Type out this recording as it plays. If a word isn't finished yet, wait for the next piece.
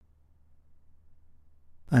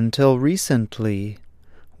Until recently,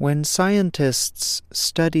 when scientists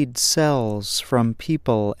studied cells from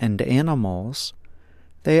people and animals,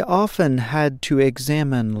 they often had to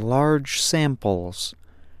examine large samples,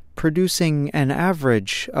 producing an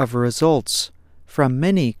average of results from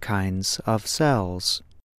many kinds of cells.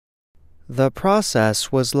 The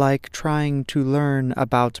process was like trying to learn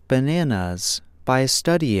about bananas by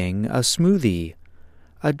studying a smoothie,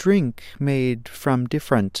 a drink made from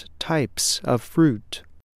different types of fruit.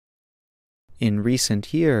 In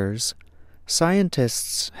recent years,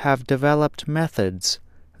 scientists have developed methods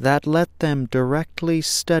that let them directly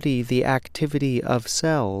study the activity of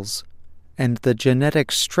cells and the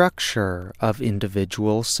genetic structure of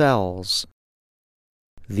individual cells.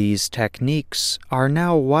 These techniques are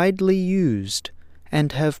now widely used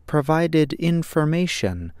and have provided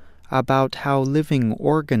information about how living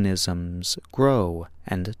organisms grow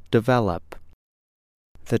and develop.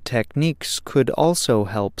 The techniques could also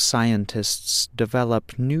help scientists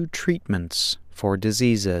develop new treatments for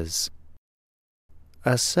diseases.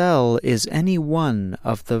 A cell is any one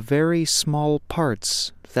of the very small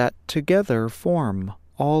parts that together form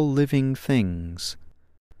all living things.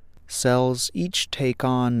 Cells each take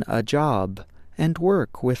on a job and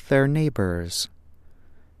work with their neighbors.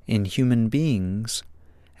 In human beings,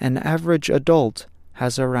 an average adult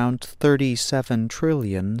has around 37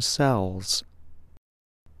 trillion cells.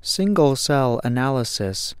 Single-cell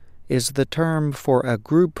analysis is the term for a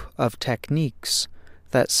group of techniques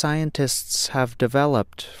that scientists have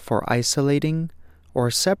developed for isolating or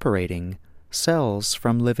separating cells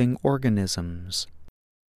from living organisms.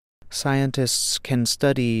 Scientists can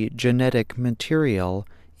study genetic material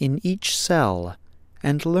in each cell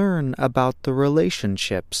and learn about the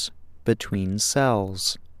relationships between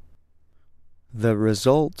cells. The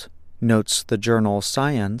result, notes the journal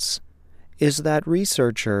Science, is that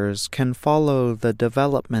researchers can follow the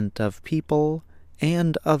development of people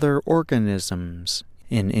and other organisms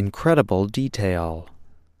in incredible detail.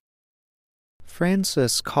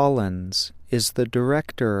 Francis Collins is the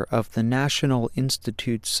director of the National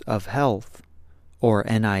Institutes of Health, or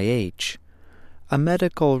NIH, a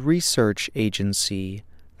medical research agency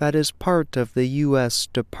that is part of the U.S.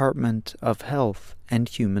 Department of Health and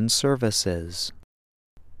Human Services.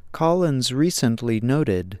 Collins recently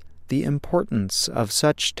noted the importance of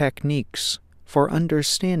such techniques for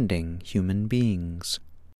understanding human beings.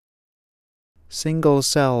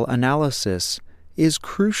 Single-cell analysis is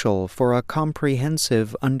crucial for a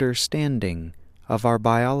comprehensive understanding of our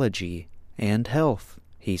biology and health,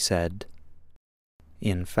 he said.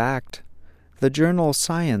 In fact, the journal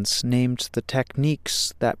Science named the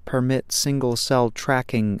techniques that permit single-cell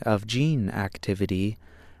tracking of gene activity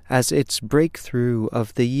as its breakthrough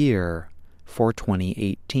of the year for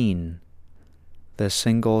 2018. The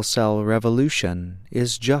single-cell revolution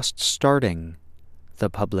is just starting, the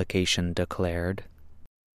publication declared.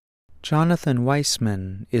 Jonathan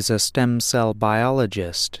Weissman is a stem cell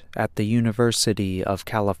biologist at the University of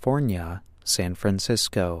California, San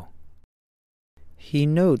Francisco. He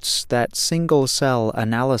notes that single-cell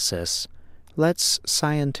analysis lets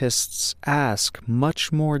scientists ask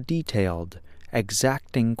much more detailed,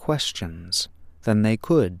 exacting questions than they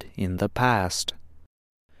could in the past.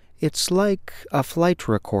 It's like a flight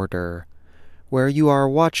recorder, where you are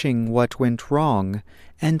watching what went wrong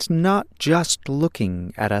and not just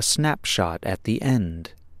looking at a snapshot at the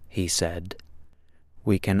end, he said.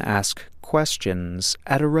 We can ask questions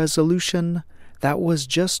at a resolution that was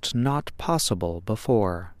just not possible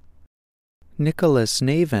before. Nicholas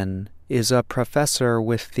Navin is a professor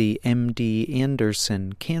with the MD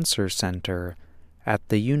Anderson Cancer Center at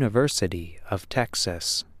the University of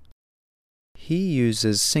Texas. He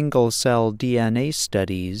uses single-cell DNA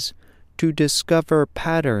studies to discover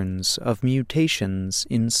patterns of mutations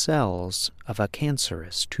in cells of a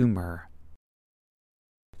cancerous tumor.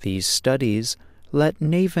 These studies let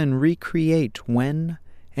Navin recreate when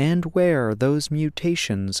and where those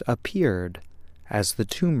mutations appeared as the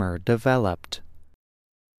tumor developed.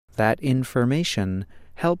 That information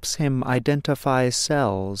helps him identify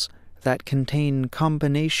cells that contain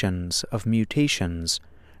combinations of mutations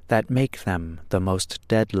that make them the most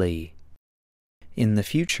deadly. In the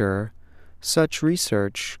future, such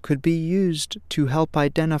research could be used to help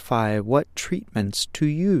identify what treatments to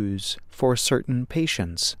use for certain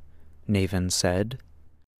patients, Navin said.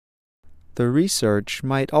 The research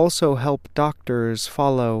might also help doctors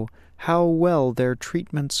follow how well their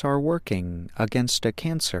treatments are working against a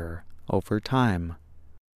cancer over time.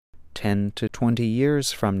 10 to 20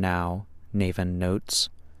 years from now, Navin notes,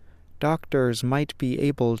 doctors might be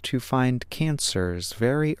able to find cancers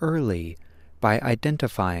very early by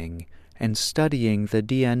identifying and studying the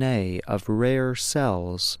DNA of rare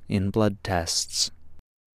cells in blood tests.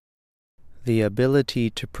 The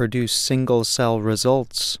ability to produce single-cell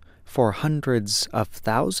results for hundreds of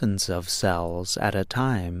thousands of cells at a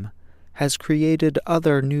time has created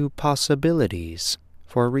other new possibilities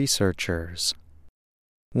for researchers.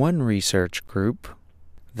 One research group,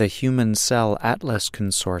 the Human Cell Atlas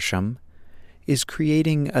Consortium, is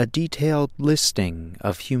creating a detailed listing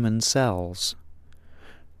of human cells.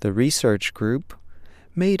 The research group,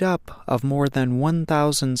 made up of more than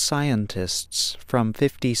 1,000 scientists from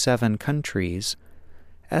 57 countries,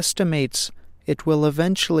 estimates it will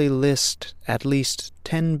eventually list at least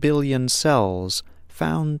 10 billion cells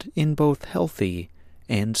found in both healthy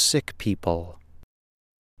and sick people.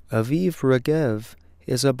 Aviv Regev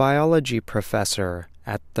is a biology professor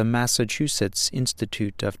at the Massachusetts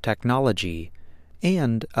Institute of Technology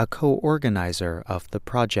and a co-organizer of the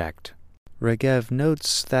project. Regev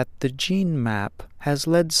notes that the gene map has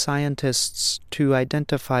led scientists to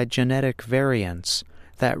identify genetic variants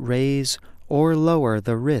that raise or lower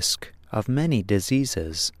the risk of many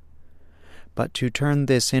diseases. But to turn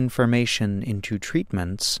this information into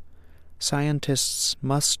treatments, scientists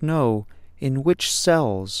must know in which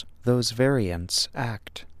cells those variants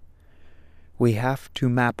act. "We have to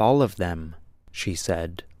map all of them," she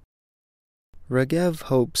said. Regev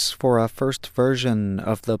hopes for a first version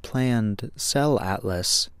of the planned Cell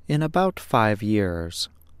Atlas in about 5 years.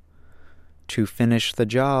 To finish the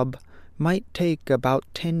job might take about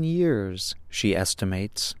 10 years, she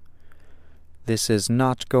estimates. "This is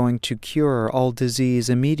not going to cure all disease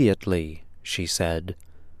immediately," she said,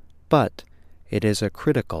 "but it is a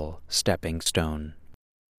critical stepping stone."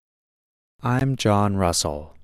 I'm John Russell.